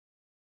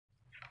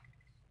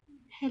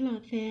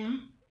Hello there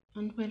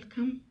and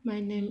welcome.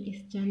 My name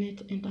is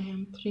Janet and I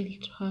am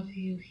thrilled to have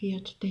you here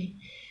today.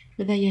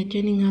 Whether you're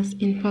joining us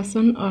in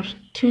person or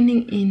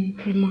tuning in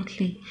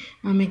remotely,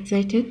 I'm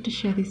excited to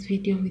share this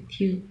video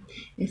with you.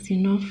 As you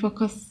know,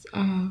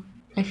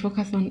 I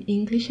focus on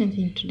English, and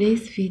in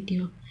today's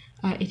video,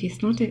 it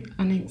is not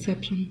an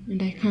exception,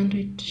 and I can't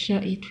wait to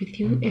share it with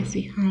you as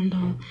we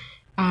handle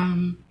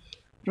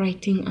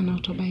writing an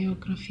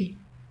autobiography.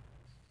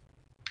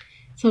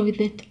 So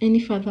without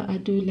any further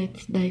ado,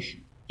 let's dive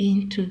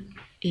into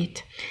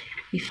it.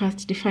 We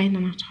first define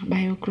an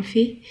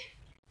autobiography.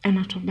 An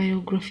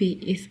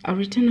autobiography is a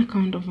written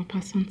account of a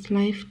person's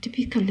life,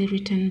 typically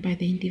written by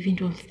the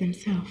individuals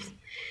themselves.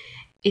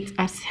 It's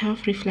a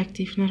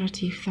self-reflective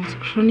narrative that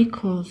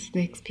chronicles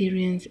the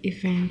experience,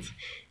 events,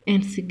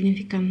 and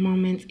significant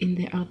moments in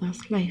the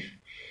author's life.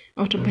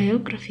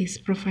 Autobiographies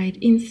provide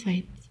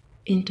insights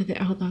into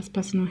the author's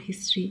personal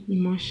history,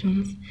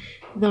 emotions,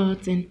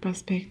 thoughts, and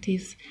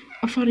perspectives,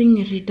 offering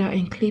a reader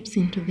a glimpse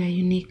into their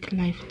unique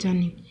life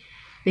journey.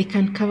 They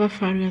can cover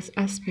various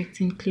aspects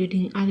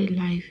including early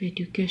life,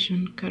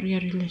 education, career,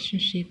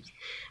 relationships,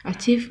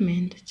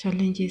 achievement,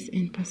 challenges,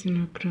 and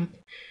personal growth.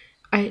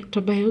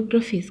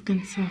 Autobiographies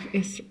can serve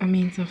as a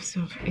means of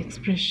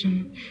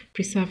self-expression,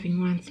 preserving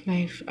one's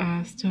life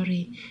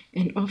story,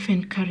 and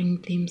often carrying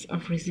themes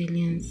of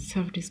resilience,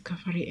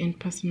 self-discovery, and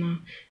personal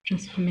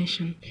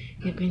transformation.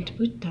 We're going to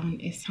put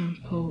down a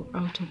sample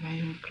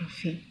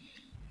autobiography.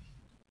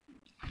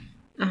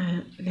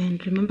 Then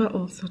remember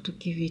also to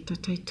give it a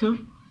title.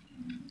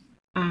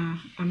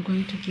 I'm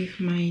going to give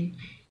mine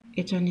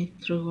A Journey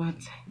Through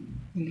Words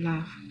and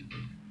Love.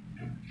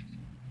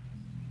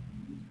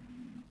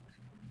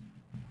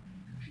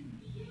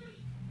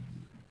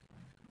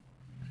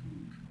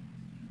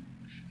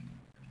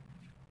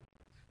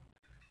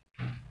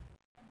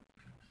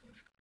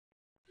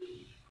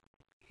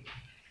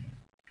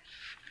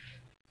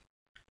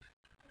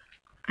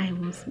 I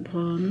was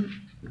born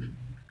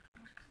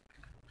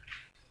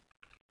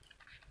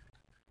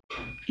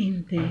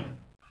in the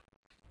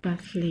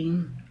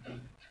bustling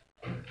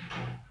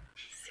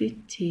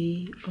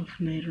city of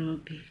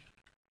Nairobi.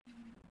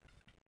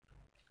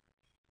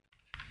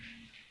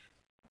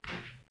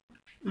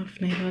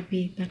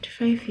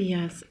 35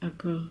 years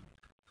ago.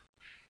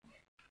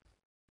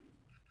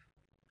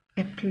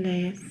 A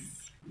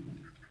place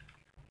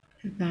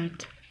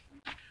that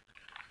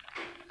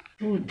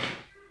would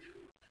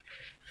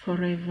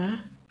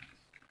forever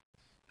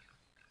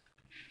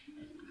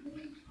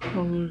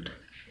hold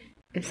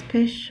a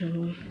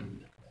special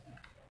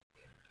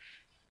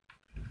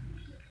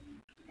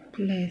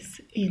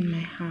place in my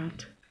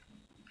heart.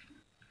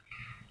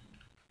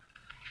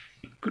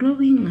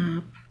 Growing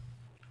up,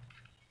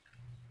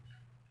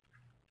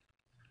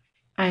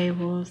 I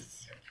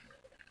was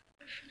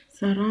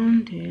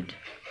surrounded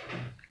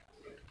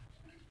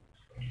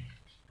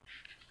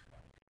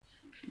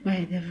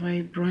by the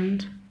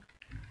vibrant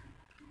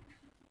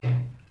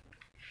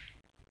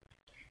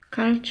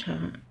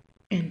culture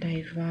and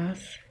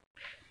diverse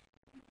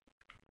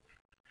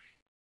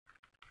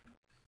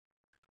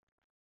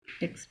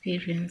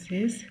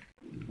experiences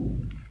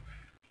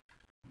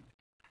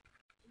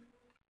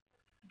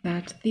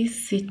that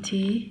this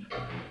city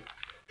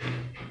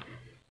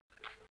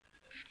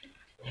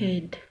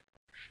had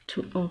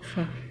to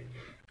offer.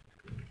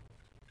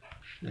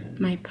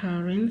 My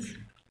parents,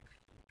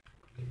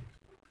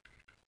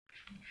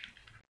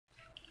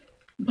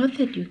 both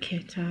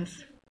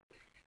educators,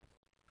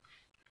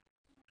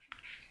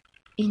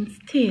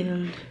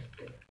 instilled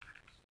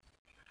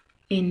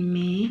in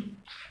me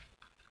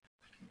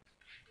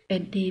a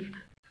deep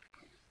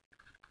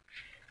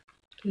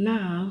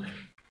love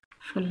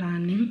for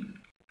learning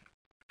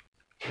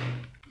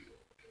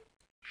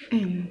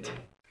and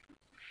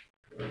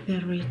the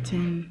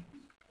written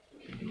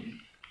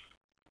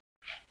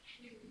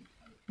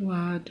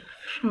word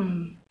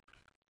from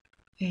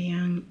a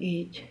young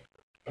age.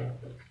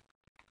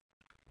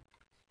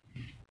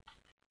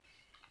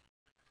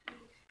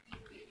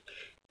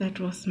 That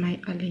was my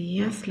early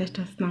years. Let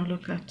us now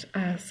look at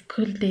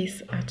school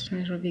days at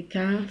Nairobi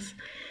Girls,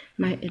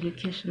 my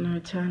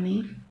educational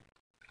journey.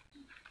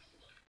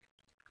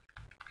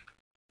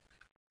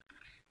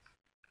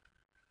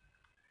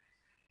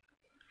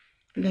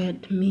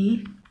 Led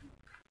me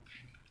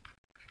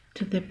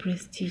to the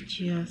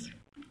prestigious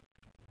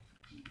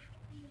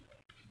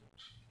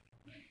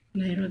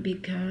Nairobi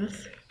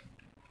Girls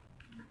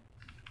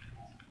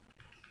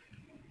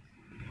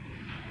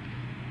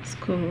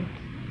School.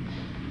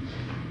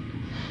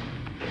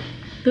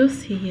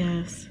 Those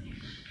years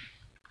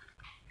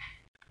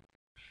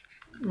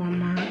were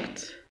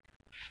marked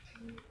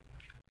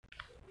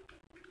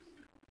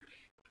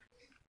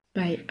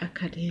by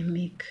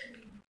academic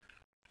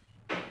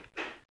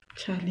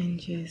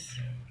challenges.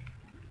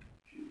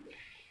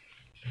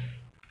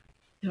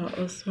 They were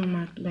also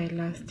marked by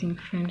lasting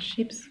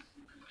friendships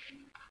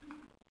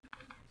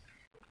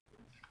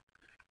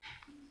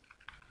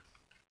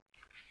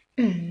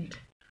and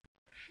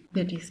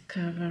the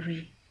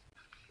discovery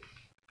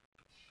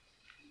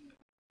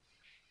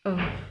of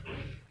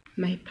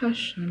my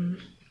passion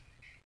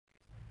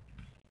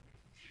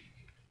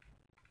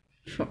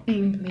for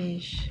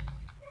English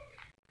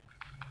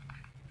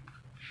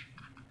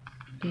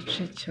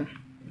literature.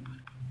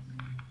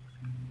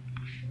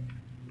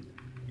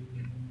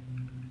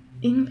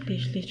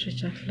 English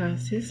literature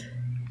classes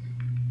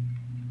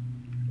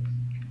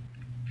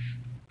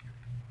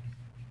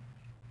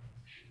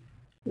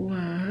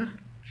were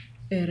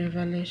a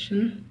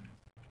revelation.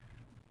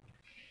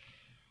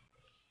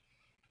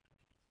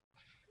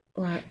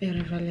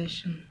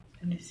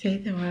 When you say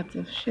the words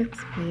of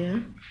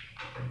Shakespeare,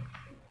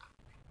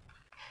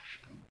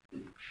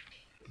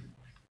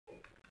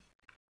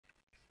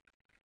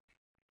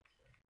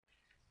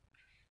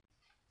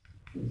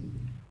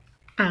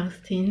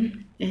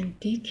 Austen and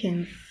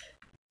Dickens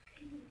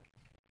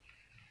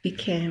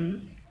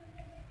became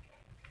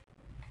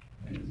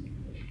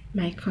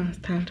my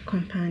constant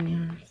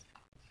companions.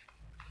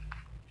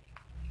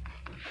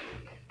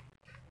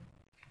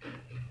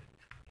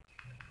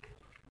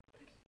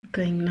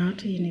 Going now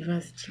to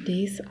university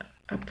days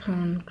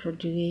upon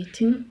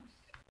graduating,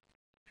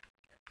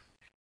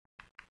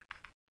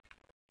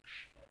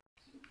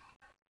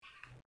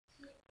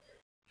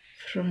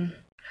 from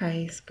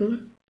high school,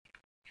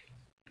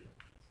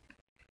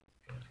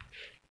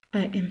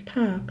 I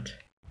embarked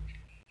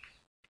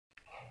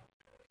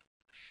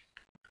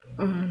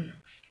on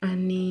a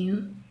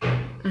new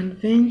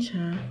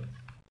adventure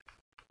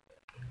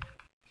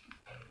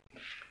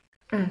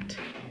at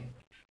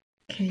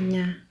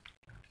Kenya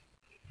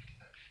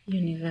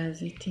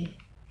University.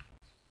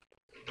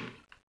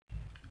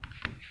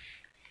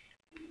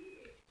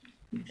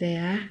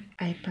 There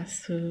I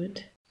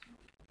pursued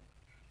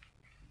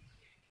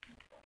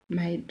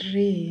my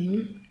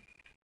dream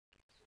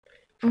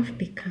of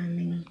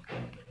becoming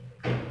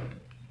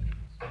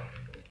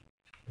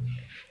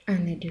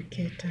an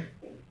educator,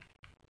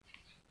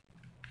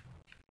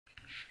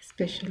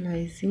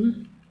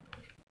 specializing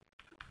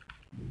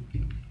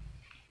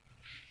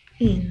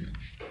in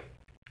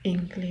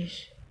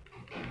English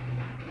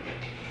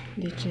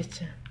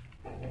literature.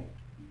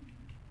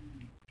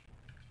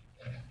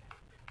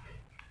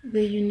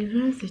 The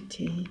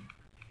university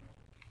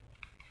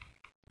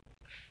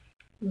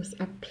was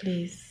a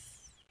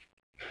place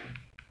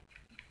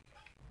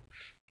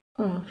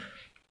of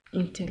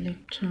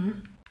intellectual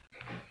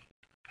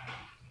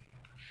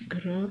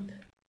growth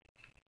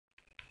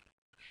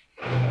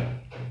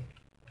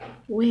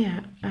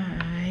where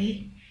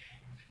I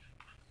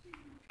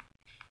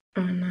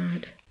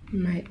honored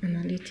my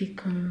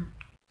analytical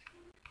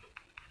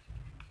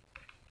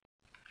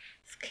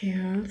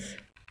skills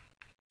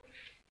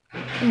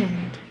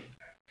and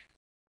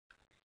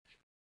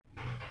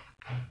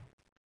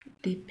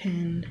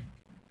deepened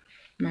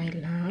my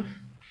love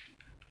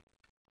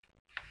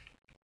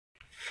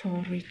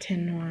for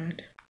written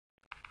word.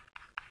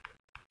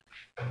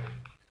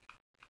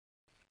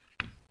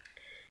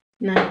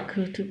 Now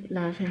go to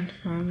love and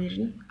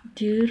family.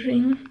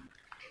 During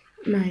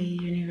my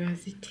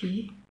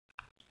university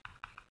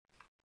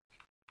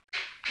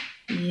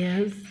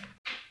years,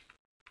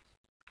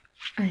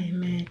 I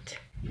met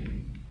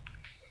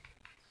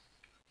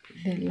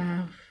the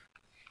love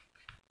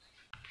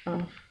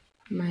of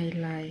my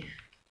life.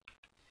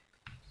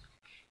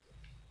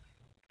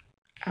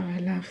 Our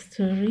love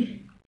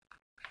story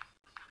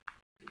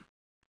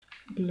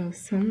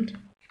blossomed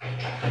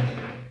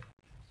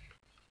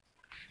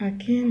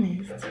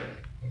against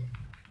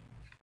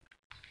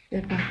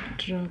the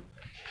backdrop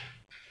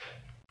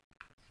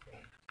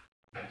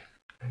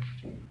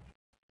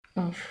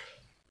of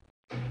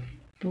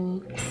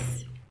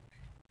books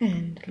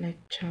and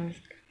lectures.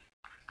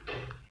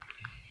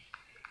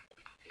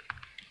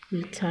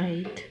 We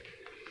tied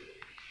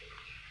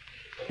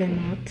the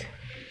knot,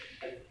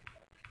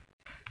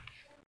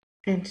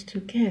 and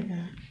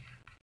together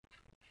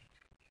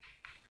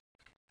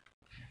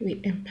we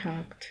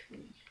embarked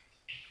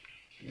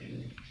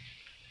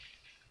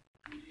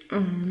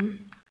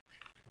on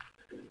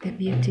the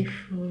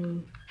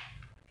beautiful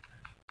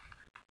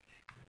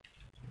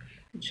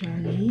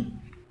journey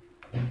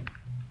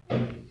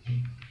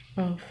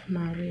of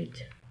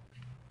marriage.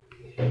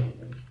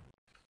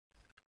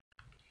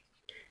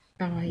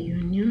 Our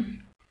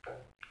union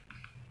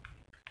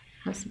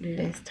has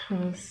blessed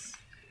us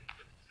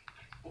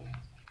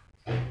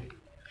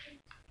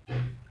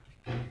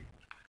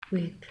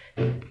with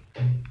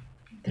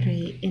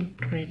 3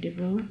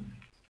 incredible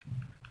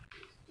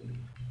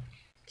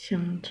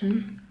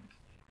children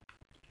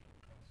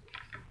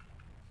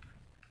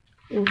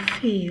who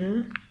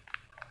fill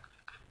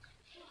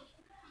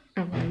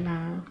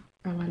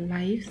our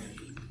lives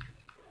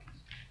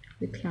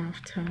with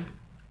laughter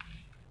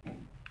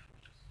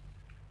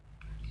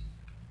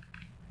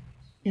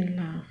and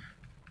love.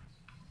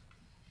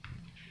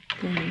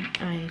 Then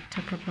I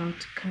talk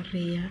about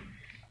career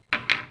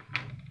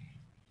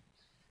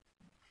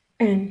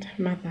and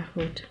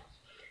motherhood.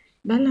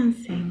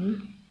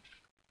 Balancing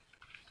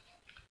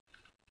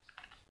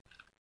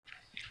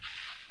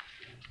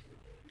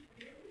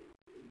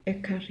a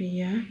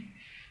career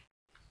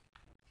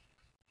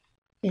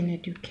in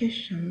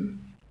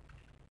education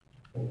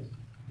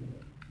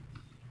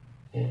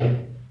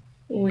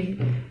with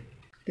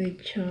the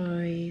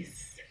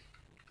joys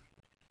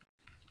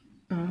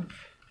of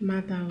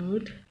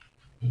motherhood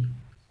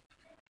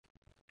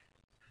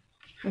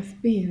has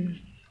been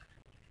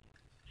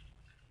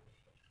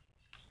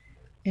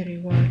a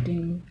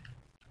rewarding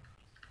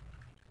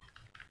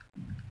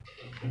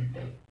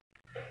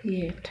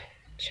yet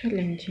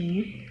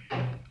challenging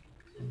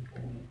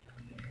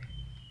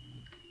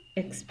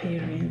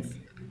experience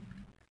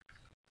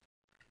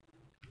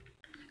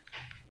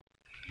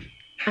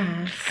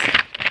as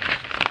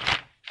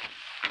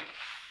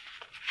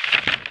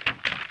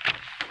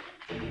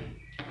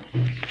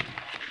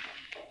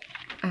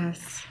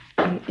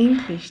an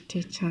English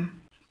teacher.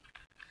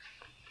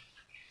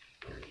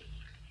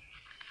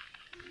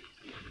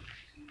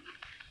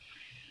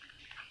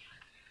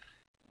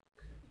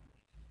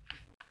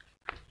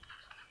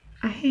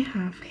 I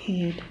have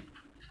had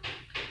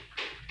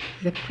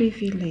the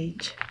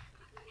privilege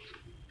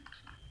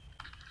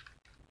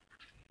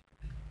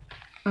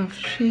of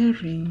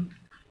sharing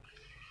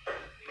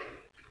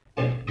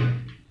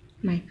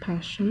my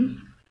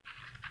passion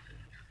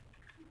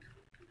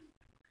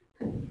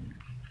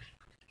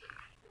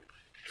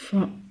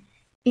for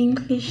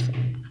English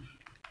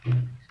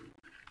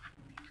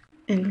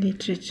and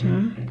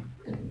literature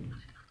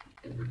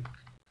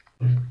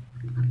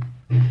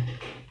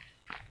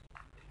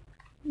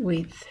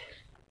with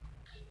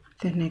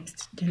the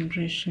next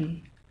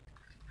generation.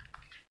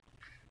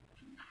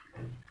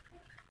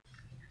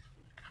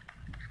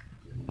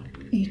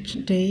 Each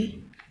day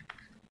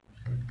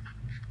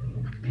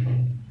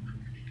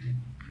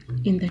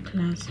in the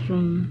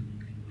classroom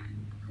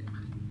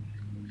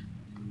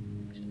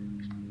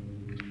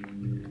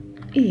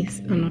is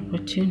an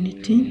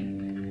opportunity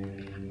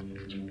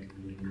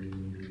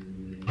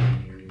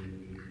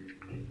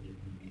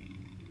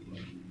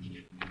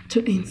to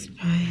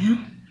inspire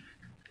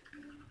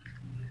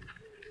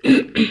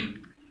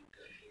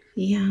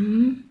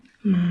young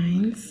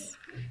minds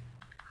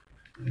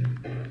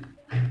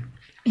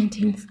and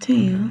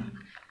instill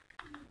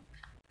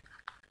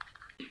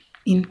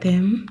in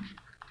them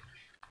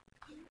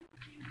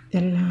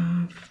the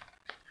love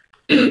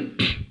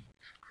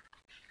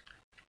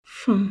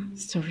for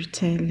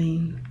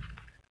storytelling,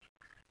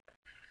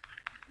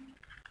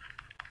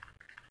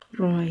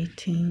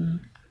 writing,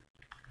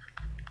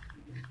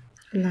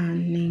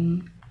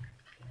 learning,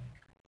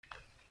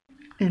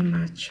 and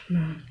much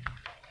more.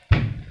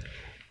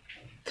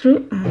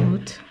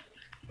 Throughout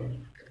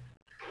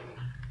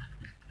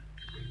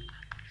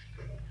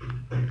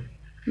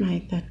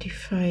my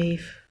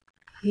 35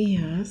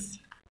 years,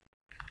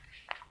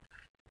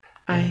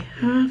 I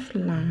have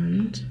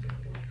learned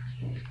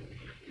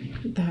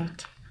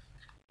that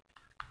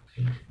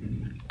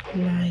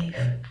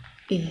life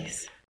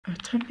is a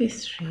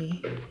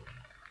tapestry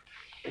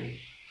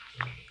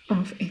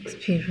of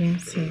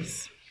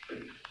experiences.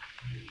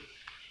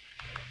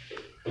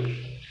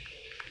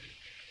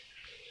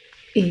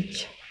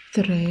 Each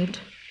thread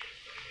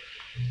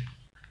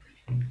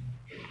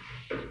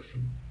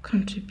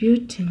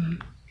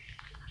contributing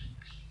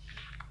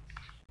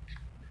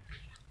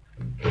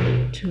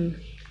to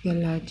the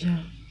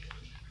larger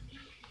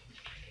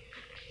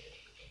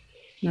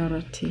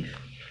narrative.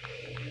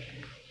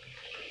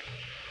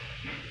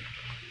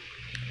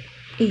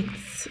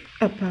 It's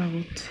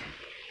about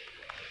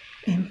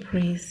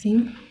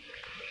embracing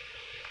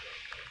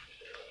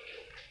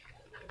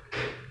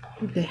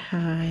the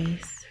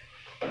highs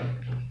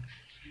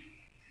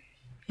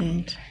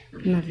and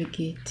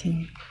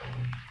navigating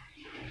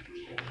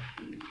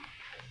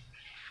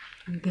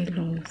the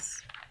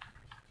lows.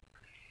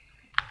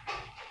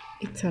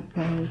 It's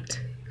about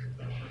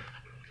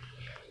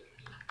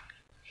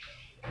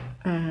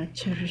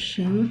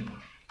cherishing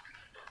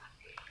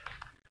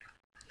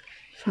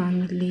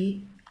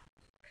family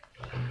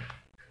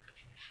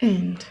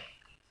and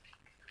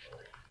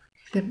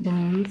the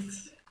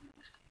bonds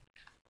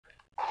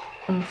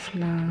of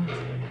love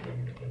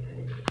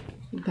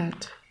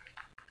that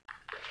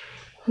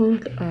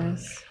hold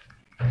us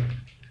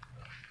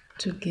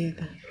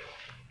together.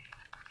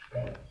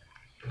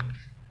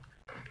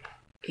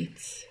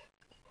 It's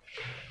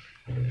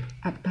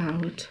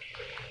about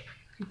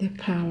the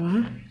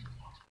power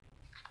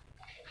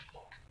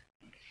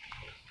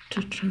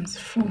to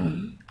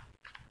transform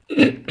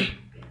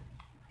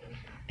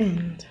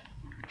and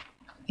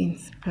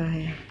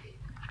inspire.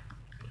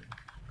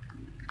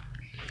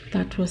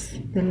 That was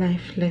the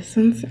life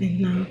lessons, and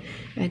now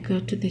I go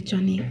to the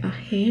journey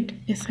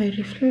ahead as I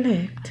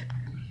reflect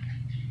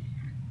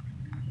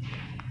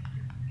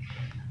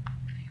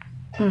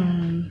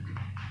on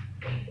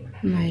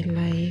my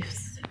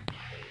life's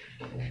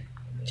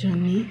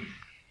journey.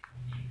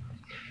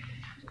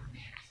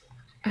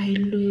 I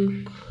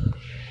look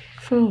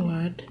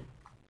forward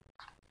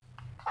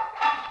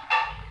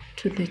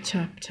to the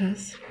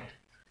chapters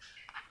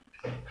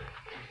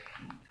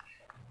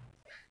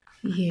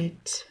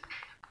yet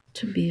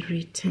to be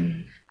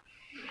written,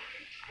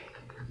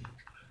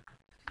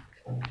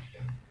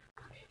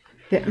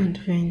 the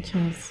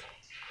adventures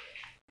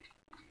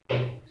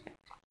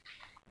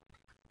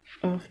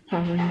of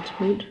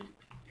parenthood,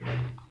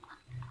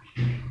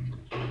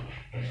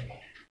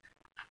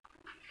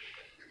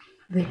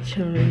 the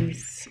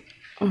choice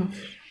of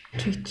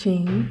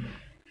teaching,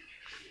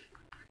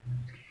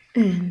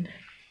 and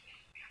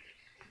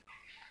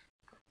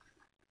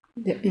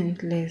the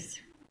endless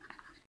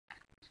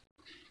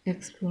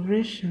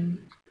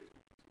exploration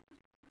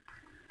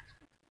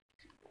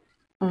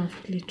of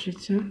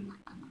literature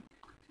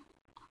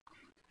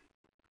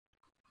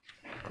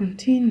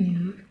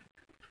continue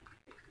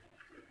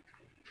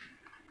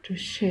to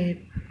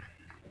shape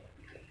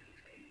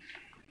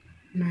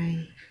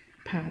my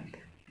path.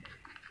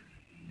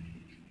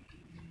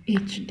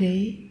 Each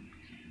day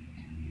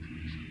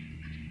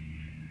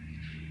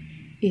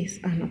is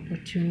an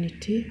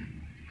opportunity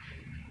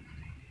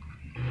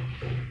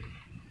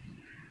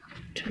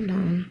to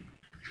learn,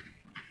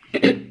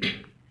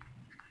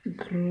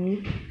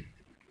 grow,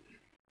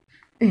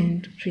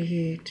 and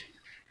create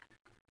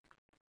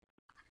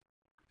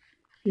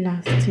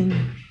lasting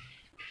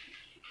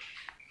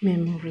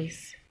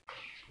memories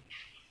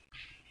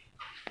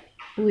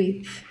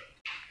with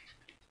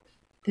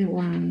the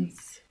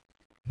ones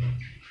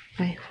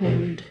I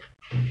hold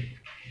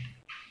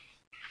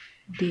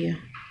dear.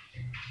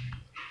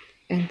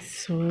 And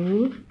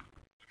so,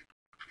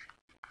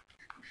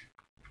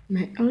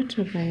 my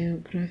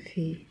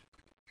autobiography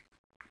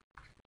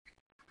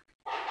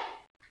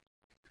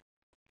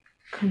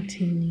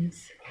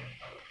continues.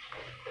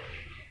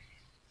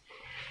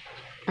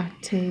 A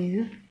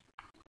tale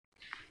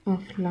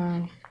of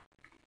love,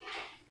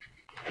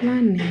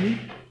 planning,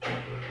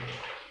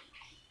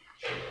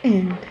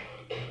 and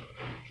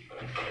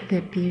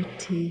the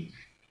beauty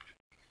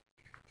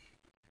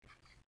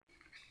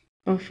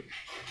of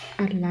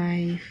a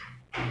life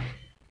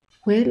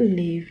well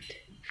lived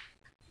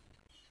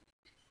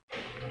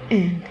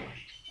and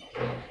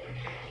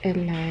a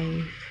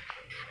life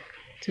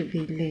to be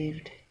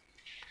lived.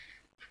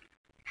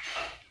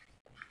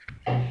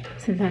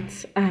 So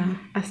that's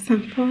a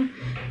sample,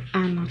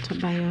 an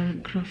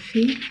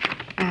autobiography.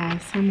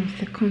 Some of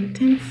the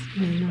contents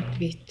may not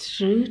be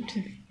true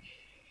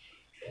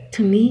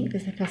to me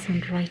as a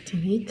person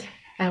writing it.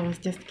 I was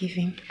just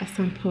giving a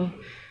sample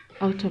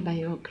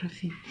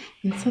autobiography.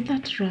 And so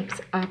that wraps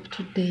up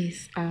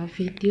today's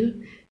video.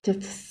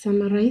 Just to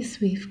summarize,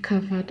 we've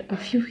covered a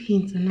few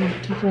hints on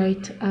how to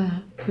write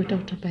a good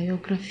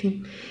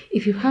autobiography.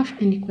 If you have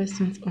any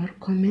questions or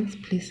comments,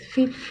 please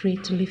feel free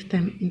to leave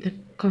them in the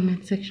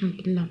comment section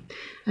below.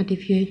 And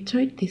if you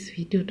enjoyed this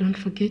video, don't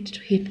forget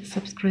to hit the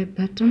subscribe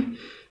button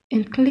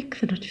and click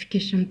the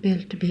notification bell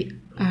to be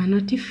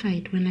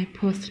notified when I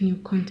post new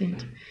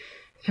content.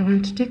 I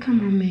want to take a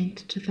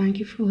moment to thank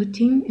you for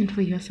watching and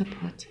for your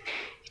support.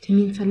 It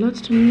means a lot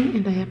to me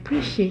and I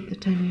appreciate the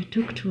time you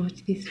took to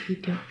watch this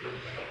video.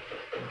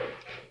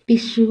 Be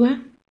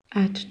sure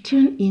to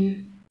tune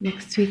in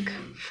next week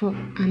for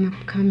an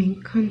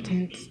upcoming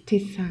content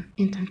teaser.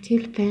 And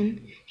until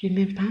then,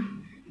 remember,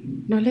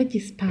 knowledge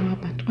is power,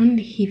 but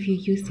only if you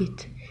use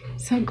it.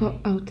 So go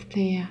out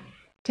there,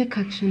 take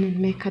action and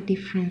make a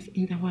difference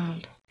in the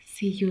world.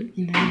 See you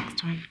in the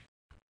next one.